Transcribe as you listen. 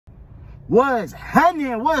What's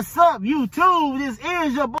happening? What's up, YouTube? This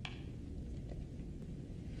is your boy.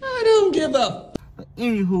 I don't give up.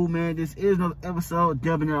 Anywho, man, this is another episode of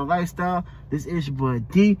Debonair Lifestyle. This is your boy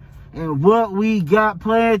D. And what we got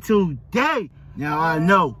planned today. Now, I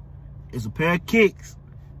know it's a pair of kicks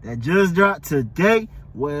that just dropped today.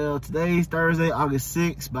 Well, today's Thursday, August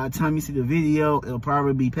 6th. By the time you see the video, it'll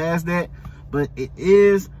probably be past that. But it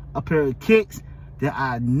is a pair of kicks that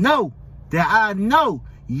I know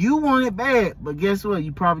you want it bad. But guess what?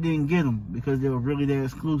 You probably didn't get them because they were really that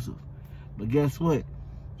exclusive. But guess what?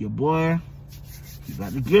 Your boy, he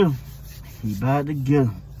about to get them. He about to get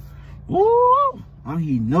them. Woo! I'm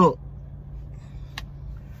heating up.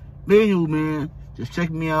 But anyway, man, just check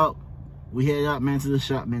me out. We headed out, man, to the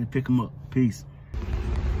shop, man, to pick them up. Peace.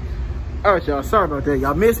 All right, y'all. Sorry about that.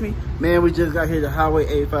 Y'all missed me. Man, we just got here to Highway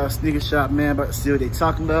 85 sneaker shop, man. About to see what they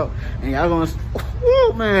talking about. And y'all gonna,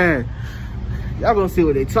 oh, man. Y'all gonna see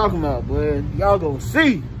what they talking about, boy. Y'all gonna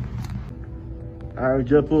see. All right,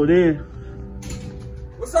 just pulled in.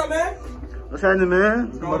 What's up, man? What's happening, man?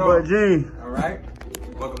 What's My going boy on? Gene. All right.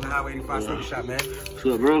 Welcome to Highway 85 sneaker shop, man. What's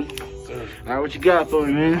up, bro? Sir. All right, what you got for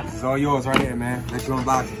me, man? This is all yours right here, man. Let's go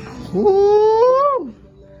unbox it. Woo!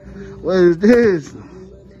 What is this?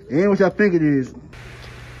 Ain't what y'all think it is.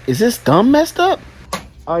 Is this thumb messed up?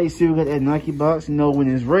 Oh, you see we got that Nike box. You know when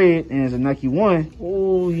it's red and it's a Nike 1.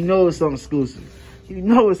 Oh, you know it's something exclusive. You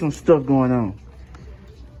know it's some stuff going on.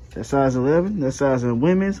 That size 11, that size in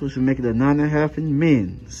women's, which would make it a 9.5 in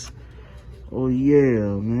men's. Oh yeah,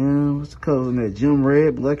 man. What's the colors on that? Gem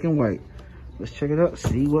red, black, and white. Let's check it out,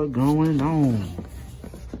 see what's going on.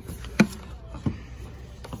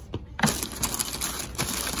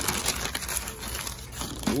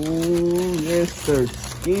 Ooh, yes, sir.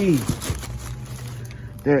 Ski.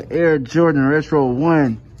 That Air Jordan Retro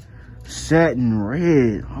 1 Satin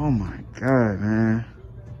red. Oh my God, man.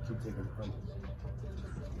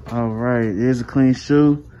 All right, it is a clean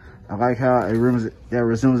shoe. I like how it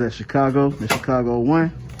resembles that Chicago, the Chicago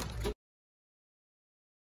 1.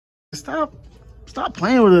 Stop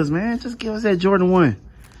playing with us, man. Just give us that Jordan 1.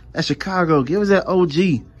 That Chicago. Give us that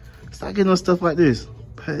OG. Stop getting us stuff like this.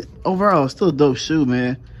 But overall, it's still a dope shoe,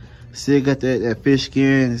 man. Still got that fish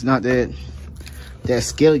skin. It's not that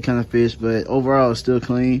scaly kind of fish, but overall, it's still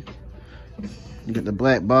clean. You got the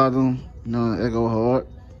black bottom, non-echo hard.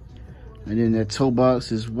 And then that toe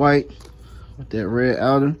box is white with that red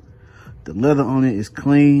outer. The leather on it is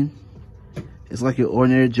clean. It's like your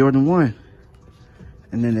ordinary Jordan 1.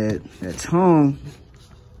 And then that tongue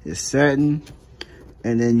is satin.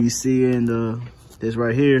 And then you see in this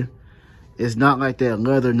right here, it's not like that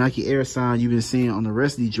leather Nike Air sign you've been seeing on the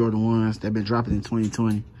rest of these Jordan 1s that have been dropping in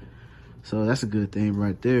 2020. So that's a good thing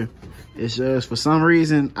right there. It's just, for some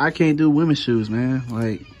reason, I can't do women's shoes, man.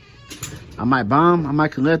 Like, I might buy them, I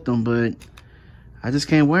might collect them, but I just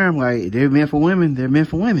can't wear them. Like, they're meant for women, they're meant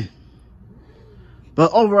for women.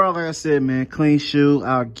 But overall, like I said, man, clean shoe.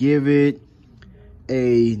 I'll give it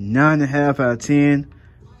a 9.5 out of 10.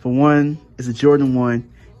 For one, it's a Jordan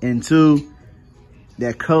 1. And two,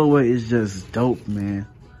 that colorway is just dope, man.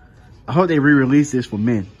 I hope they re-release this for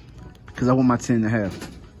men, because I want my 10.5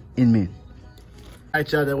 in men. All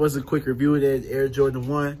right, y'all, that was a quick review of that Air Jordan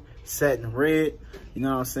 1 satin red. You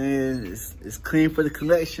know what I'm saying? It's clean for the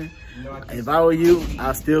collection. You know, if I were you,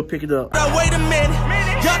 I'll still pick it up. Now, wait a minute.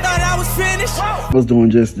 Y'all thought I was finished? I was doing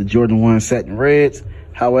just the Jordan 1 satin reds.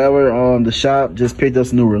 However, the shop just picked up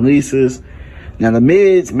some new releases. Now, the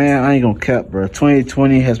mids, man, I ain't gonna cap, bro.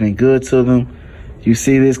 2020 has been good to them. You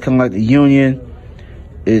see this kind of like the Union.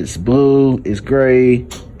 It's blue, it's gray,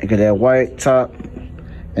 and got that white top.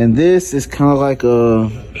 And this is kind of like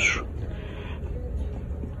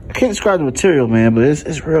I can't describe the material, man, but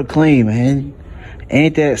it's real clean, man.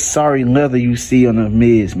 Ain't that sorry leather you see on the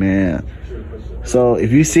mids, man. So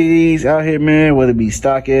if you see these out here, man, whether it be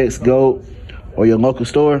StockX, GOAT, or your local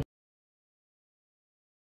store,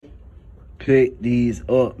 pick these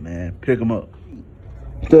up, man. Pick them up.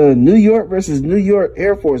 The New York versus New York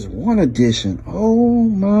Air Force 1 edition. Oh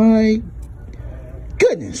my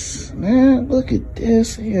goodness, man. Look at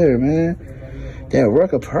this here, man. That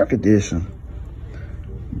Rucker Park edition.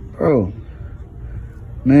 Bro.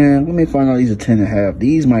 Man, let me find out these are 10.5.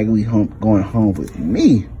 These might be going home with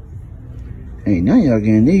me. Ain't none of y'all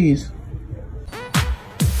getting these.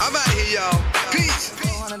 I'm out here, y'all. Peace.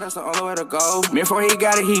 That's the only way to go. Before he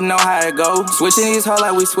got it, he know how to go. Switching these hoes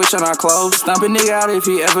like we switch on our clothes. Stumping nigga out if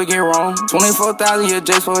he ever get wrong. 24,000 yeah,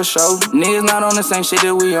 just for a show. Niggas not on the same shit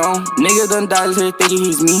that we on. Nigga done died here thinking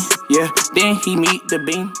he's me. Yeah, then he meet the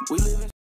beam. We live in